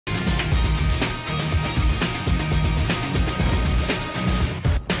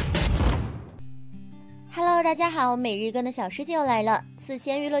Hello， 大家好，每日更的小师姐又来了。此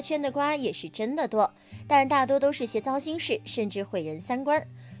前娱乐圈的瓜也是真的多，但大多都是些糟心事，甚至毁人三观。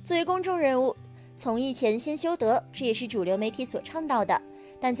作为公众人物，从艺前先修德，这也是主流媒体所倡导的。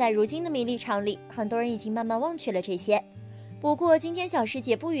但在如今的名利场里，很多人已经慢慢忘却了这些。不过今天小师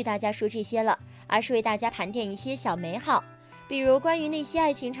姐不与大家说这些了，而是为大家盘点一些小美好，比如关于那些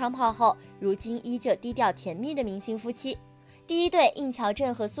爱情长跑后，如今依旧低调甜蜜的明星夫妻。第一对应巧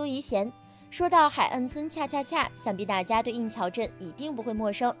镇和苏怡贤。说到海岸村恰恰恰，想必大家对应巧镇一定不会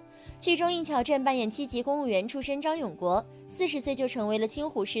陌生。剧中应巧镇扮演7级公务员出身张永国，40岁就成为了青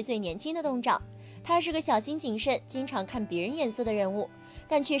湖市最年轻的洞长。他是个小心谨慎、经常看别人眼色的人物，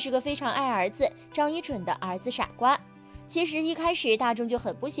但却是个非常爱儿子张一准的儿子傻瓜。其实一开始大众就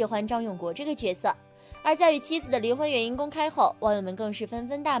很不喜欢张永国这个角色，而在与妻子的离婚原因公开后，网友们更是纷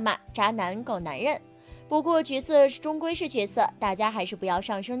纷大骂渣男狗男人。不过角色终归是角色，大家还是不要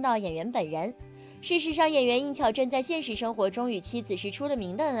上升到演员本人。事实上，演员应巧镇在现实生活中与妻子是出了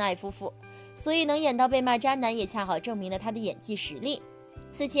名的恩爱夫妇，所以能演到被骂渣男，也恰好证明了他的演技实力。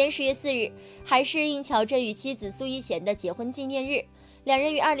此前10月4日，还是应巧镇与妻子苏怡贤的结婚纪念日，两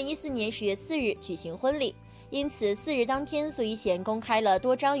人于2014年10月4日举行婚礼。因此4日当天，苏怡贤公开了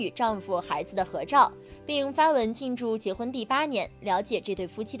多张与丈夫、孩子的合照，并发文庆祝结婚第8年。了解这对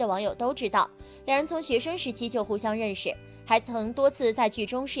夫妻的网友都知道，两人从学生时期就互相认识，还曾多次在剧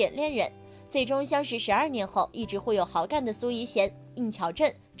中饰演恋人。最终相识12年后，一直互有好感的苏怡贤、应巧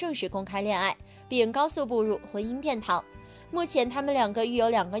镇正式公开恋爱，并高速步入婚姻殿堂。目前他们两个育有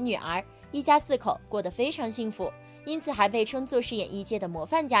2个女儿，一家4口过得非常幸福，因此还被称作是演艺界的模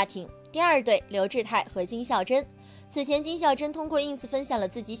范家庭。第二对刘智泰和金孝珍。此前金孝珍通过 ins 分享了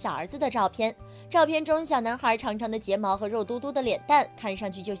自己小儿子的照片，照片中小男孩长长的睫毛和肉嘟嘟的脸蛋，看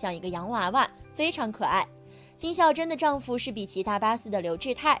上去就像一个洋娃娃，非常可爱。金孝珍的丈夫是比其大8岁的刘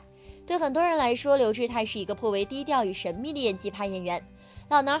智泰。对很多人来说，刘智泰是一个颇为低调与神秘的演技派演员。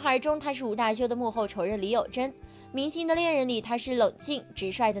老男孩中他是吴大修的幕后仇人李有贞，明星的恋人里他是冷静直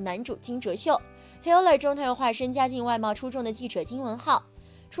率的男主金哲秀，黑 Oler 中他又化身家境外貌出众的记者金文浩。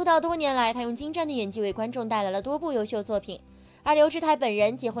出道多年来，他用精湛的演技为观众带来了多部优秀作品。而刘智泰本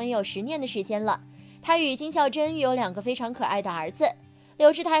人结婚也有10年的时间了，他与金孝珍育有2个非常可爱的儿子。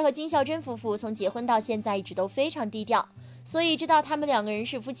刘智泰和金孝珍夫妇从结婚到现在一直都非常低调，所以知道他们2个人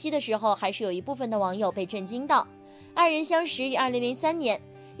是夫妻的时候，还是有一部分的网友被震惊到。二人相识于2003年，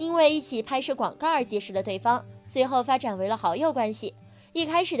因为一起拍摄广告而结识了对方，随后发展为了好友关系。一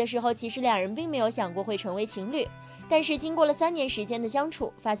开始的时候，其实2人并没有想过会成为情侣，但是经过了3年时间的相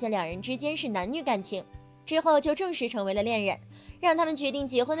处，发现2人之间是男女感情，之后就正式成为了恋人。让他们决定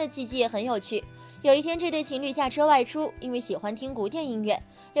结婚的契机也很有趣。有一天，这对情侣驾车外出，因为喜欢听古典音乐，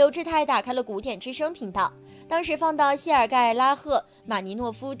刘智泰打开了古典之声频道，当时放到谢尔盖·拉赫玛尼诺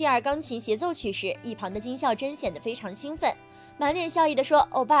夫第2钢琴协奏曲时，一旁的金孝珍显得非常兴奋，满脸笑意地说：“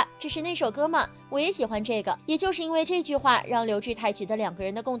欧巴，这是那首歌吗？我也喜欢这个。”也就是因为这句话，让刘智泰觉得2个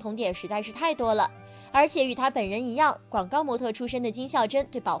人的共同点实在是太多了。而且与他本人一样，广告模特出身的金孝珍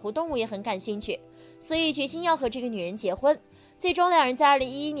对保护动物也很感兴趣，所以决心要和这个女人结婚。最终2人在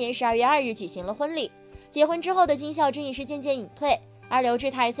2011年12月2日举行了婚礼。结婚之后的金孝珍也是渐渐隐退，而刘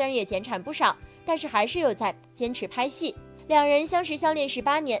智泰虽然也减产不少，但是还是有在坚持拍戏。2人相识相恋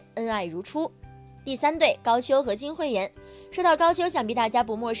18年，恩爱如初。第3对高修和金慧妍。说到高修，想必大家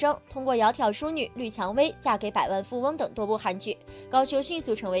不陌生，通过窈窕淑女、吕蔷薇、嫁给百万富翁等多部韩剧，高修迅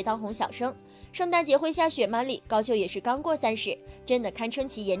速成为当红小生。圣诞节会下雪吗里，高修也是刚过30，真的堪称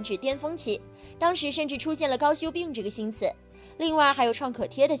其颜值巅峰期，当时甚至出现了高修病这个新词。另外还有创可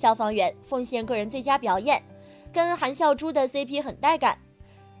贴的消防员，奉献个人最佳表演，跟韩孝珠的 CP 很带感，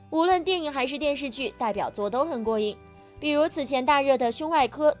无论电影还是电视剧代表作都很过瘾。比如此前大热的胸外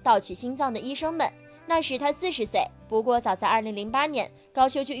科盗取心脏的医生们，那时他40岁，不过早在2008年，高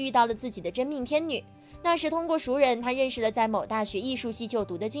修就遇到了自己的真命天女。那时通过熟人，他认识了在某大学艺术系就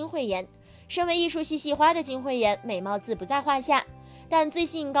读的金慧妍。身为艺术系系花的金慧妍，美貌自不在话下，但最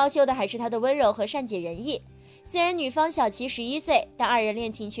吸引高修的还是她的温柔和善解人意。虽然女方小其11岁，但2人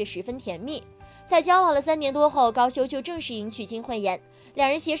恋情却十分甜蜜。在交往了3年多后，高修就正式迎娶金慧妍，2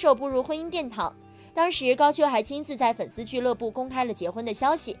人携手步入婚姻殿堂。当时高修还亲自在粉丝俱乐部公开了结婚的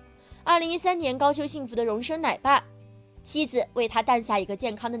消息。2013年，高修幸福的荣升奶爸，妻子为他诞下一个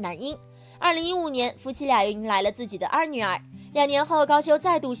健康的男婴。2015年，夫妻俩又迎来了自己的2女儿。2年后，高修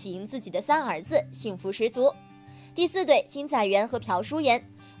再度喜迎自己的3儿子，幸福十足。第4对金载元和朴淑妍。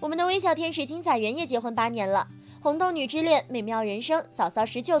我们的微小天使金载元也结婚8年了。红豆女之恋、美妙人生、嫂嫂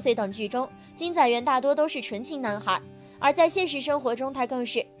19岁等剧中，金载元大多都是纯情男孩，而在现实生活中，他更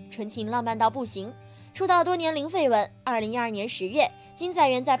是纯情浪漫到不行。出道多年零绯闻，2012年10月，金载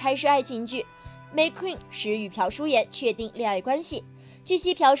元在拍摄爱情剧 May Queen 时与朴书妍确定恋爱关系。据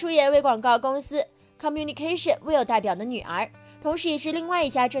悉，朴书妍为广告公司 Communication Will 代表的女儿，同时也是另外一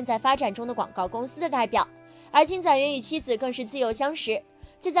家正在发展中的广告公司的代表。而金载元与妻子更是自幼相识，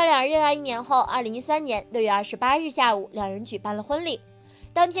就在两人恋爱1年后，2013年6月28日下午，两人举办了婚礼。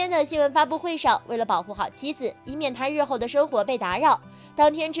当天的新闻发布会上，为了保护好妻子，以免她日后的生活被打扰，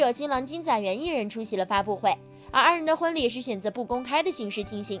当天只有新郎金载元一人出席了发布会，而二人的婚礼是选择不公开的形式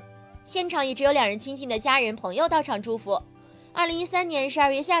进行，现场也只有两人亲近的家人朋友到场祝福。2013年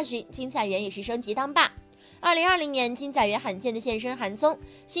12月下旬，金载元也是升级当爸。2020年，金载元罕见的现身韩综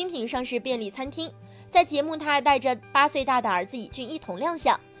新品上市便利餐厅，在节目他还带着8岁大的儿子以俊一同亮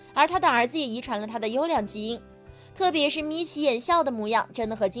相，而他的儿子也遗传了他的优良基因。特别是眯起眼笑的模样，真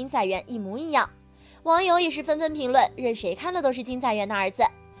的和金载元一模一样。网友也是纷纷评论，任谁看了都是金载元的儿子。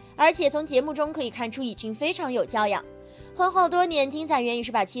而且从节目中可以看出，以俊非常有教养。婚后多年，金载元也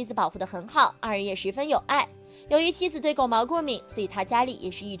是把妻子保护得很好，二人也十分有爱。由于妻子对狗毛过敏，所以他家里也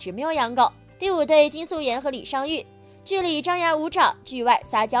是一直没有养狗。第5对金素妍和李尚禹，剧里张牙舞爪，剧外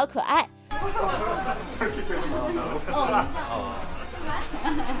撒娇可爱。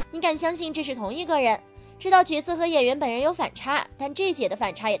你敢相信这是同一个人？知道角色和演员本人有反差，但这姐的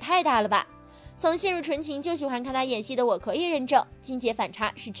反差也太大了吧！从陷入纯情就喜欢看她演戏的我可以认证，金姐反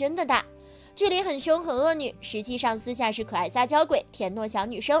差是真的大。剧里很凶很恶女，实际上私下是可爱撒娇鬼、甜糯小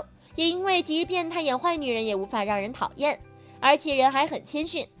女生。也因为即便她演坏女人也无法让人讨厌，而且人还很谦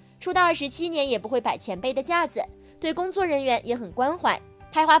逊，出道27年也不会摆前辈的架子，对工作人员也很关怀。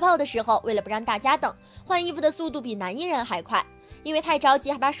拍花炮的时候，为了不让大家等，换衣服的速度比男艺人还快，因为太着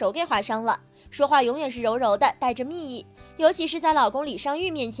急还把手给划伤了。说话永远是柔柔的，带着蜜意，尤其是在老公李尚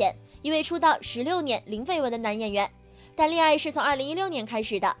禹面前，一位出道16年零绯闻的男演员。但恋爱是从2016年开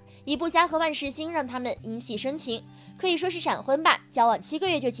始的，一部《家和万事兴》让他们因戏生情，可以说是闪婚吧，交往7个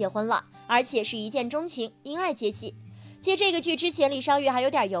月就结婚了，而且是一见钟情，因爱结戏。接这个剧之前，李尚禹还有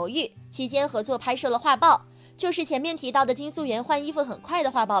点犹豫，期间合作拍摄了画报，就是前面提到的金素妍换衣服很快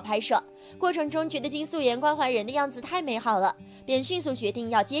的画报拍摄，过程中觉得金素妍关怀人的样子太美好了，便迅速决定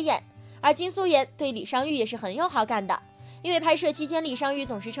要接演。而金素妍对李尚禹也是很有好感的，因为拍摄期间李尚禹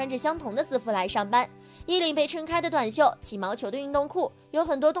总是穿着相同的私服来上班，衣领被撑开的短袖，起毛球的运动裤，有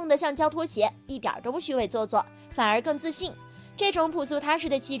很多冻得像胶拖鞋，一点都不虚伪做作，反而更自信。这种朴素踏实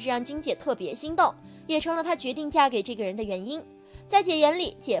的气质让金姐特别心动，也成了她决定嫁给这个人的原因。在姐眼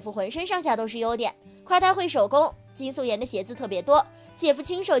里，姐夫浑身上下都是优点，夸他会手工，金素妍的鞋子特别多，姐夫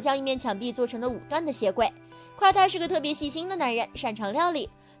亲手将一面墙壁做成了5段的鞋柜，夸他是个特别细心的男人，擅长料理，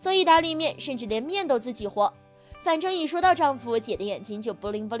做意大利面甚至连面都自己和。反正一说到丈夫，姐的眼睛就不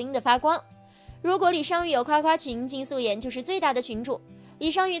灵不灵的发光。如果李尚禹有夸夸群，金素妍就是最大的群主。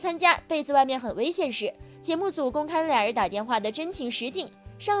李尚禹参加《被子外面很危险》时，节目组公开了俩人打电话的真情实景，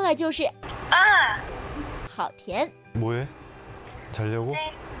上来就是好甜。뭐해？자려고？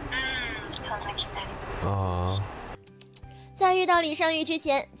在遇到李尚禹之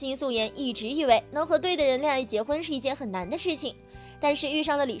前，金素妍一直以为能和对的人恋爱结婚是一件很难的事情，但是遇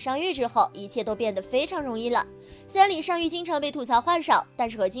上了李尚禹之后，一切都变得非常容易了。虽然李尚禹经常被吐槽话少，但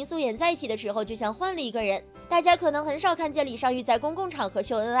是和金素妍在一起的时候就像换了一个人。大家可能很少看见李尚禹在公共场合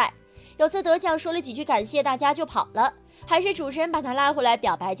秀恩爱，有次得奖说了几句感谢大家就跑了，还是主持人把他拉回来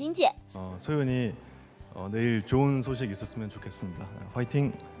表白金姐。소연이 내일 좋은 소식 있었으면 좋겠습니다.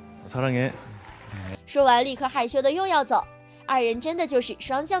 화이팅, 사랑해. 说完立刻害羞的又要走，二人真的就是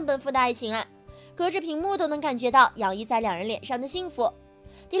双向奔赴的爱情啊！隔着屏幕都能感觉到洋溢在两人脸上的幸福。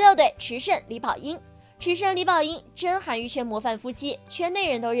第6对池晟李宝英，池晟李宝英真韩娱圈模范夫妻，圈内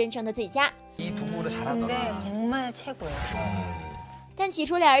人都认证的最佳。但起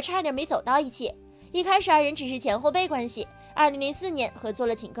初俩人差点没走到一起，一开始二人只是前后辈关系。2004年合作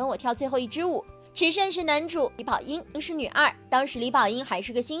了《请跟我跳最后一支舞》，池晟是男主，李宝英是女二。当时李宝英还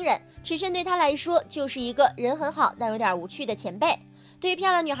是个新人，池晟对她来说就是一个人很好但有点无趣的前辈。对于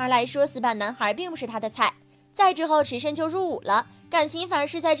漂亮女孩来说，死板男孩并不是她的菜。再之后池晟就入伍了，感情反而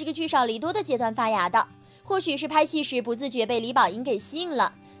是在这个聚少离多的阶段发芽的。或许是拍戏时不自觉被李宝英给吸引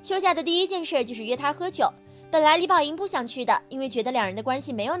了，休假的第一件事就是约她喝酒。本来李宝英不想去的，因为觉得两人的关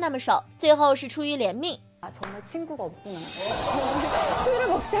系没有那么熟，最后是出于怜悯。 정말 친구가 없구나. 술을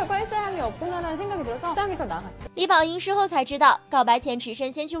먹자고 할 사람이 없구나라는 생각이 들어서 현장에서 나갔죠. 李宝英事后才知道，告白前池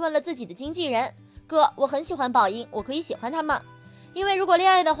晟先去问了自己的经纪人：“哥，我很喜欢宝英，我可以喜欢她吗？”因为如果恋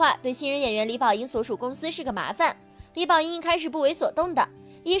爱的话，对新人演员李宝英所属公司是个麻烦。李宝英一开始不为所动的，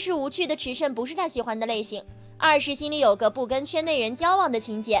一是无趣的池晟不是他喜欢的类型，二是心里有个不跟圈内人交往的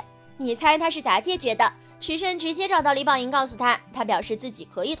情节。你猜他是咋解决的？ 池晟直接找到李宝英，告诉他表示自己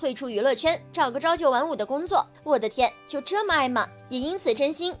可以退出娱乐圈，找个朝9晚5的工作。我的天，就这么爱吗？也因此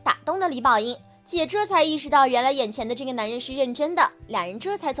真心打动了李宝英，姐这才意识到，原来眼前的这个男人是认真的，两人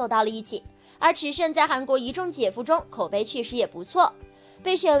这才走到了一起。而池晟在韩国一众姐夫中口碑确实也不错，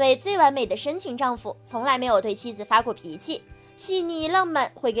被选为最完美的深情丈夫，从来没有对妻子发过脾气，细腻浪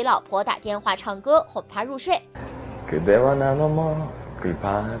漫，会给老婆打电话唱歌哄她入睡。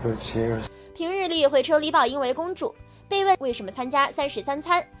平日里也会称李宝英为公主。被问为什么参加33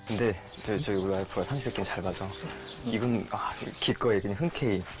餐， 근데 저희 우리 와이프가 삼시세끼 잘 봐서 이건 기꺼이 그냥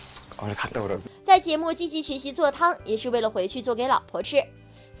흔쾌히 오늘 갔다 오라고. 在节目积极学习做汤，也是为了回去做给老婆吃。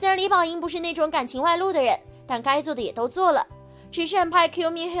虽然李宝英不是那种感情外露的人，但该做的也都做了。池晟拍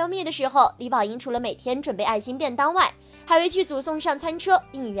Kill Me Heal Me 的时候，李宝英除了每天准备爱心便当外，还为剧组送上餐车、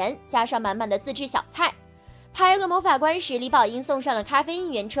应援，加上满满的自制小菜。拍恶魔法官时，李宝英送上了咖啡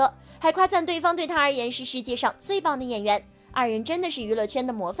应援车，还夸赞对方对她而言是世界上最棒的演员。二人真的是娱乐圈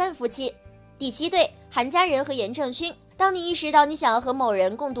的模范夫妻。第7对，韩佳人和延政勋。当你意识到你想要和某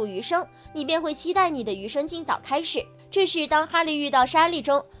人共度余生，你便会期待你的余生尽早开始。这是当哈利遇到莎莉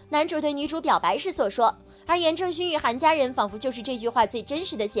中男主对女主表白时所说，而延政勋与韩佳人仿佛就是这句话最真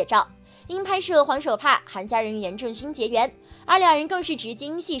实的写照。因拍摄黄手帕，韩佳人与延政勋结缘，而两人更是直接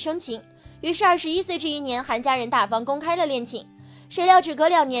因戏生情。于是21岁这一年，韩佳人大方公开了恋情。谁料只隔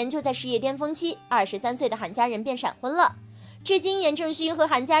2年，就在事业巅峰期，23岁的韩佳人便闪婚了。至今，延政勋和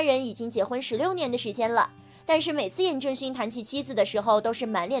韩佳人已经结婚16年的时间了。但是每次延政勋谈起妻子的时候，都是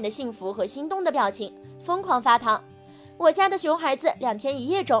满脸的幸福和心动的表情，疯狂发糖。我家的熊孩子2天1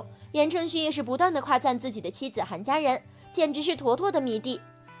夜中，延政勋也是不断的夸赞自己的妻子韩佳人，简直是妥妥的迷弟。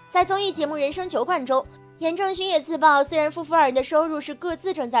在综艺节目《人生酒馆》中，延政勋也自曝，虽然夫妇2人的收入是各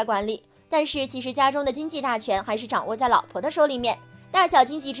自正在管理，但是其实家中的经济大权还是掌握在老婆的手里面，大小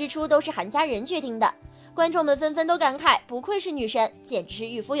经济支出都是韩佳人决定的。观众们纷纷都感慨，不愧是女神，简直是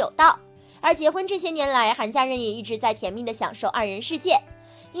御夫有道。而结婚这些年来，韩佳人也一直在甜蜜的享受2人世界，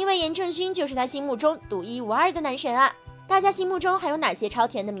因为延政勋就是他心目中独一无二的男神啊！大家心目中还有哪些超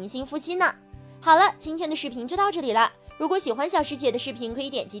甜的明星夫妻呢？好了，今天的视频就到这里了。如果喜欢小师姐的视频，可以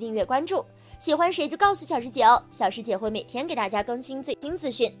点击订阅关注。喜欢谁就告诉小师姐哦，小师姐会每天给大家更新最新资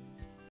讯。